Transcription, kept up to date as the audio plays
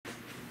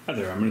Hi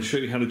there, I'm going to show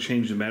you how to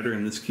change the battery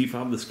on this key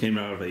fob. This came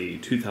out of a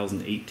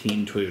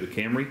 2018 Toyota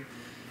Camry,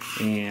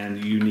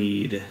 and you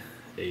need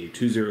a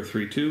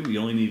 2032.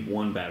 You only need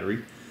one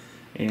battery,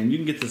 and you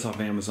can get this off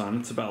Amazon.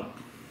 It's about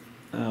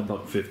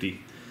 $1.50,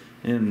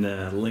 and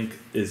the link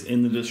is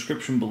in the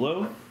description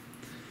below.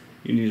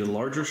 You need a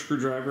larger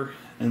screwdriver,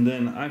 and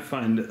then I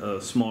find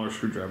a smaller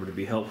screwdriver to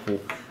be helpful.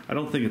 I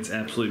don't think it's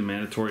absolutely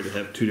mandatory to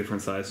have two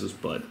different sizes,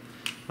 but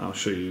I'll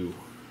show you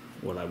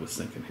what I was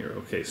thinking here.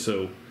 Okay,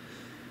 so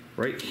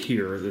right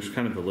here, there's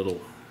kind of a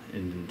little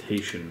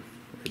indentation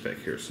right back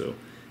here. So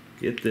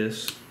get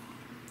this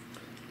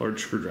large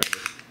screwdriver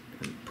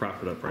and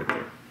prop it up right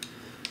there.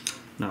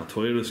 Now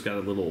Toyota's got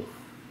a little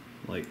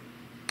like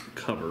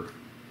cover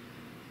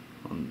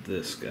on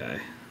this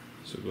guy,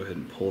 so go ahead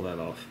and pull that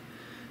off.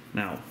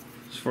 Now,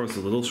 as far as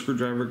the little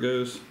screwdriver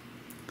goes,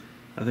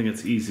 I think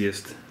it's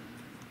easiest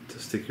to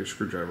stick your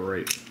screwdriver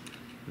right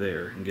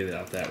there and get it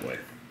out that way.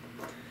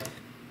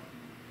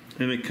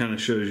 And it kind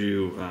of shows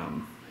you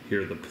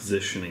here the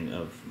positioning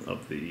of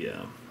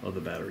the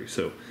battery.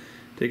 So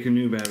take your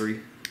new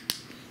battery,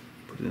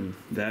 put it in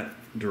that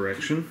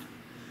direction.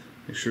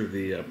 Make sure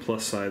the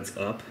plus side's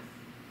up.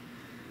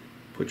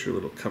 Put your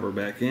little cover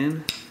back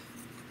in.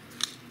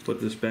 Put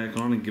this back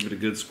on and give it a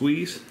good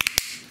squeeze.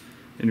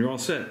 And you're all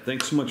set.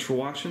 Thanks so much for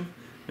watching.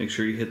 Make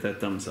sure you hit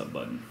that thumbs up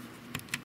button.